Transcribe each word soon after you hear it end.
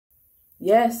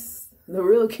Yes, the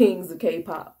real kings of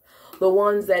K-pop. The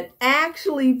ones that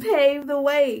actually paved the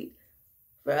way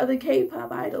for other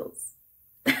K-pop idols.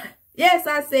 Yes,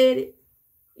 I said it.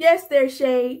 Yes, there's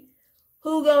shade.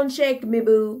 Who gonna check me,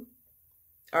 boo?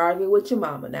 Argue with your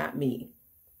mama, not me.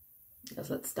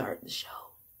 Let's start the show.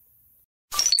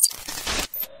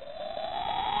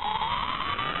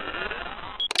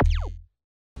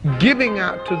 Giving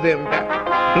out to them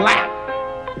that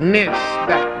blackness,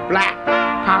 that black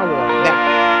power,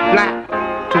 that black.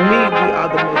 To me, we are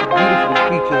the most beautiful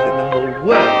creatures in the whole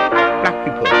world. Black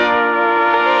people.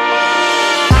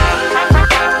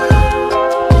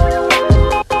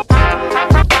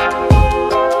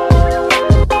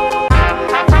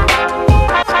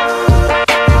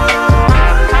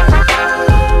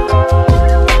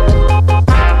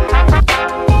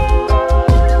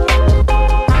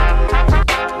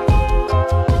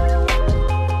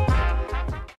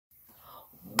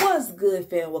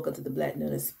 Fan, welcome to the Black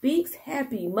Nona Speaks.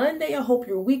 Happy Monday. I hope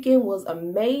your weekend was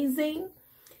amazing.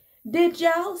 Did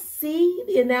y'all see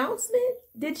the announcement?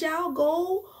 Did y'all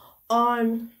go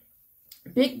on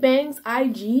Big Bang's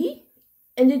IG?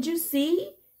 And did you see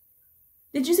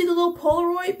the little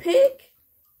Polaroid pic?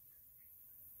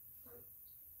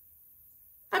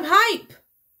 I'm hype.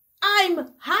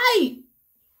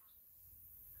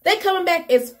 They coming back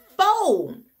as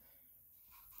foe.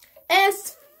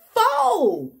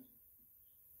 Foe.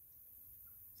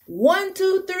 1,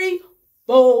 2, 3,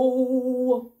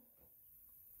 4.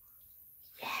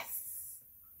 Yes.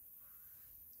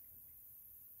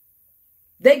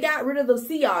 They got rid of the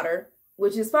sea otter,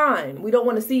 which is fine. We don't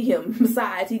want to see him.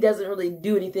 Besides, he doesn't really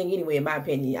do anything anyway, in my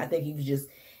opinion. I think he was just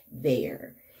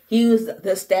there. He was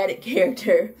the static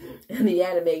character in the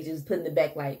anime, just putting the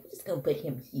back like, we're just going to put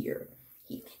him here.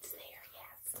 He fits there,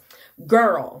 yes.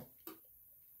 Girl,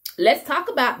 let's talk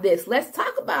about this.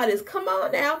 Come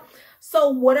on now. So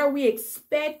what are we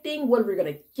expecting? What are we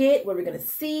going to get? What are we going to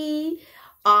see?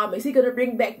 Is he going to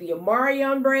bring back the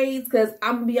Omarion braids? Because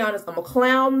I'm going to be honest, I'm going to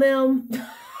clown them.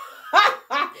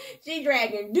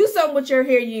 G-Dragon, do something with your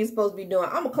hair you ain't supposed to be doing.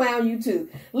 I'm going to clown you too.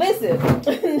 Listen,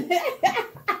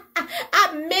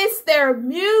 I miss their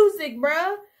music,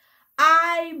 bruh.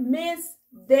 I miss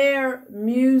their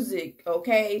music,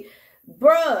 okay?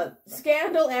 Bruh,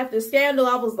 scandal after scandal,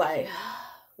 I was like,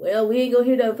 well, we ain't going to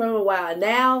hear them from a while.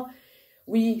 Now,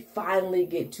 we finally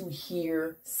get to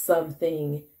hear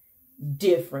something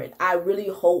different. I really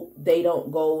hope they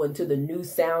don't go into the new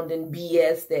sounding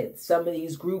BS that some of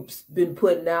these groups been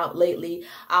putting out lately.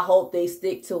 I hope they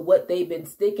stick to what they've been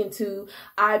sticking to.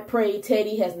 I pray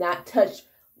Teddy has not touched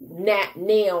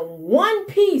nail one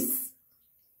piece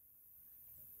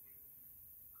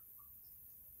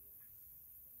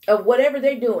of whatever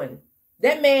they're doing.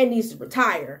 That man needs to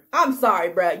retire. I'm sorry,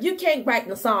 bro. You can't write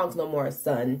no songs no more,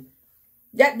 son.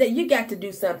 That you got to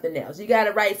do something else. You got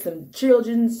to write some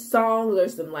children's songs or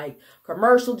some like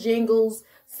commercial jingles,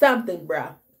 something,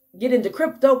 bruh. Get into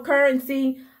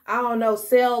cryptocurrency. I don't know,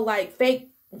 sell like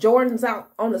fake Jordans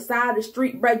out on the side of the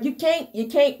street, bruh. You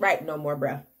can't write no more,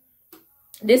 bruh.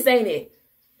 This ain't it.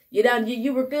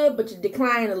 You were good, but you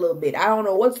declined a little bit. I don't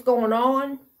know what's going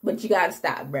on, but you got to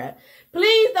stop, bruh.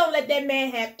 Please don't let that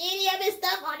man have any of his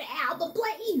stuff on the album,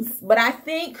 please. But I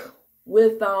think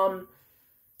with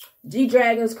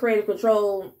G-Dragon's creative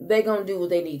control, they gonna do what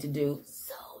they need to do.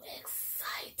 So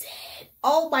excited.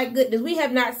 Oh my goodness. We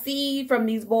have not seen from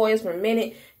these boys for a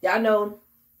minute. Y'all know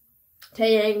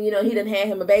Taeyang, he done had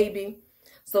him a baby.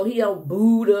 So he done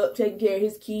booed up, taking care of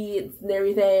his kids and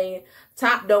everything.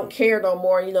 Top don't care no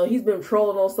more. He's been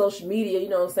trolling on social media, you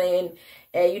know what I'm saying?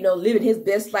 And, living his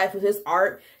best life with his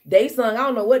art. Daesung, I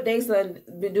don't know what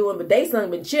Daesung been doing, but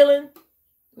Daesung been chilling.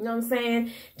 You know what I'm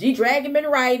saying? G-Dragon been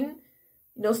writing.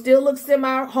 Still looks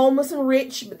semi-homeless and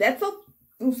rich, but that's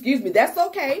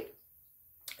okay.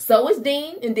 So is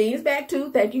Dean, and Dean's back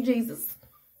too. Thank you, Jesus.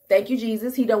 Thank you,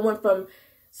 Jesus. He done went from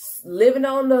living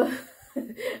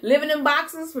in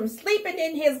boxes, from sleeping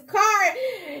in his car.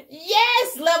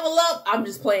 Yes, level up. I'm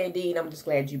just playing Dean. I'm just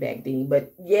glad you back, Dean.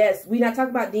 But yes, we not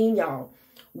talking about Dean, y'all.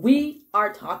 We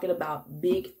are talking about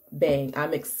Big Bang.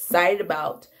 I'm excited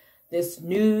about this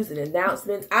news and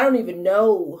announcements. I don't even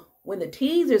know when the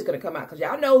teaser is going to come out, because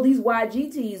y'all know these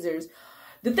YG teasers.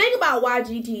 The thing about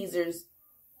YG teasers,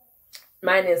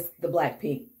 minus the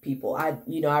Blackpink people, I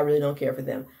really don't care for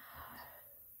them.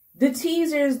 The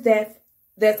teasers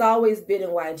that's always been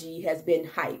in YG has been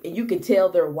hype, and you can tell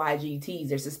they're YG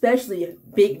teasers, especially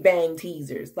Big Bang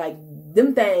teasers. Like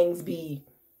them things be,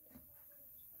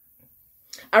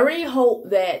 I really hope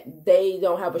that they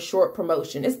don't have a short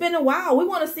promotion. It's been a while. We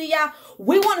want to see y'all.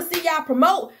 We want to see y'all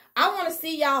promote. I want to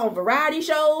see y'all on variety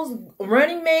shows,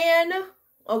 Running Man,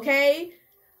 okay?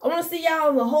 I want to see y'all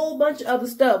on a whole bunch of other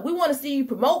stuff. We want to see you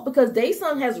promote because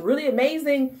Daesung has really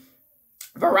amazing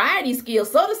variety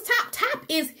skills. So does T.O.P.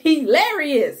 T.O.P is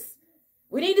hilarious.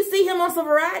 We need to see him on some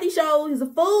variety shows. He's a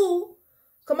fool.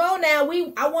 Come on now.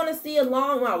 I want to see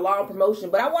not a long promotion,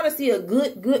 but I want to see a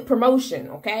good promotion,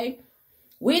 okay?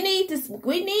 We need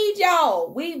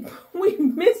y'all. We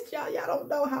missed y'all. Y'all don't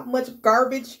know how much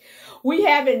garbage we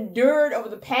have endured over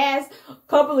the past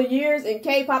couple of years in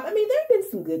K-pop. I mean, there have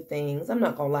been some good things. I'm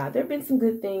not gonna lie. There have been some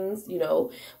good things. You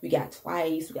know, we got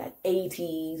Twice, we got ATs,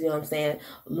 you know what I'm saying?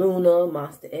 Luna,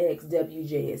 Monster X,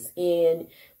 WJSN,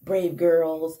 Brave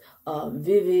Girls,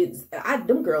 Vivids.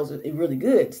 Them girls are really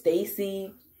good.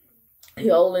 Stacy,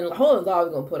 Holin's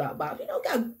always gonna put out Bob. You know,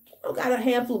 got a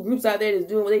handful of groups out there that's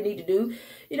doing what they need to do.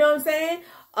 You know what I'm saying?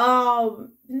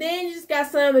 Then you just got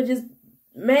some that just,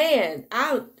 man,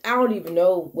 I don't even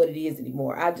know what it is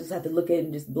anymore. I just have to look at it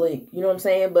and just blink. You know what I'm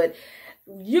saying? But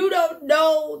you don't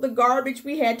know the garbage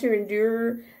we had to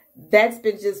endure. That's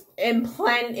been just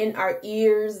implanted in our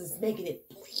ears. It's making it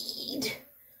bleed.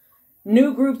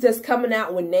 New groups that's coming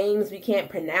out with names we can't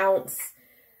pronounce.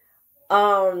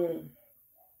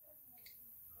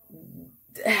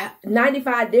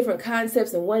 95 different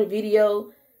concepts in one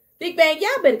video. Big Bang,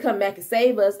 y'all better come back and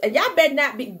save us. And y'all better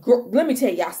not be... Let me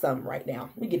tell y'all something right now.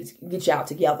 We get y'all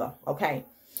together, okay?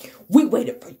 We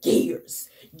waited for years.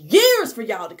 Years for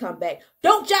y'all to come back.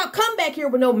 Don't y'all come back here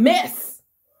with no mess.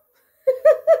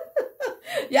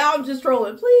 Y'all, I'm just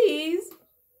trolling. Please.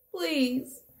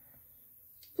 Please.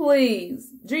 Please.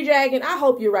 G-Dragon, I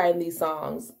hope you're writing these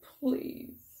songs.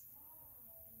 Please.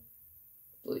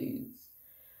 Please.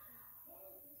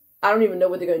 I don't even know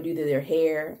what they're going to do to their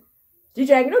hair.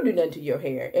 G-Dragon, don't do nothing to your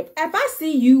hair. If I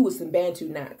see you with some Bantu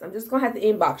knots, I'm just going to have to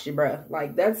inbox you, bruh.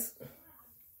 Like, that's...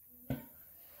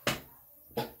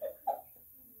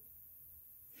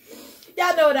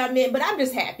 Y'all know what I meant, but I'm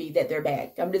just happy that they're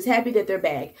back. I'm just happy that they're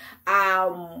back.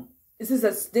 This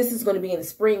is going to be in the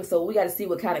spring, so we got to see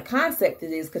what kind of concept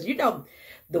it is. Because, you know,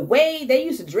 the way they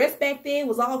used to dress back then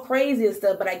was all crazy and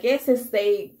stuff. But I guess since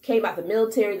they came out the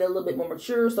military, they're a little bit more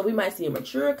mature. So we might see a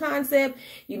mature concept.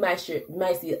 You might see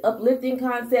an uplifting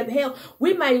concept. Hell,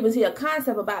 we might even see a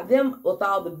concept about them with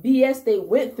all the BS they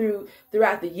went through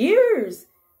throughout the years.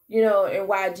 You know, in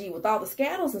YG with all the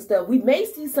scandals and stuff. We may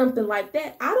see something like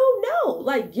that. I don't know.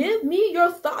 Like, give me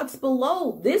your thoughts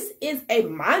below. This is a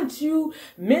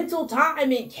monumental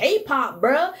time in K-pop,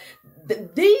 bruh.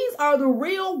 These are the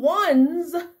real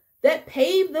ones that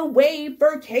paved the way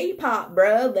for K-pop,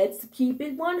 bruh. Let's keep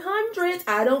it 100.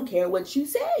 I don't care what you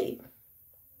say.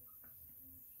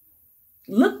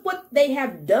 Look what they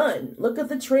have done. Look at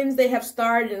the trends they have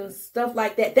started and stuff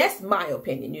like that. That's my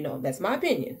opinion, you know. That's my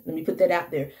opinion. Let me put that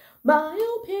out there.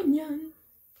 My opinion.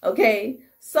 Okay.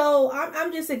 So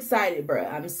I'm just excited,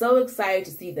 bruh. I'm so excited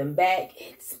to see them back.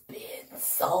 It's been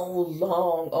so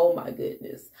long. Oh my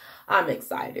goodness. I'm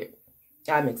excited.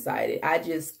 I'm excited.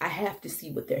 I have to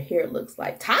see what their hair looks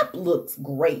like. T.O.P looks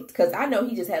great because I know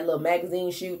he just had a little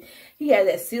magazine shoot. He had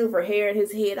that silver hair in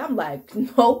his head. I'm like,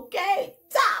 okay,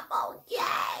 T.O.P,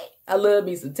 okay. I love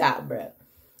me some T.O.P, bro.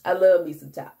 I love me some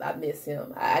T.O.P. I miss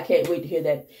him. I can't wait to hear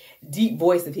that deep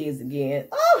voice of his again.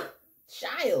 Oh,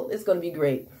 child, it's gonna be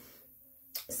great.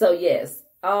 So yes.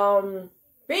 But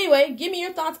anyway, give me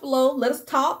your thoughts below. Let us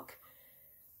talk.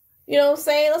 You know what I'm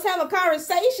saying? Let's have a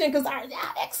conversation because I'm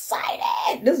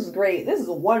excited. This is great. This is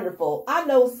wonderful. I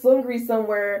know Sungri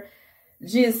somewhere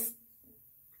just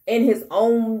in his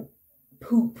own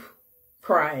poop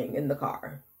crying in the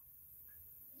car.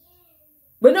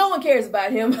 But no one cares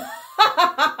about him. Y'all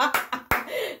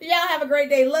have a great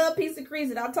day. Love, peace, and crease,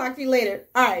 and I'll talk to you later.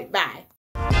 All right, bye.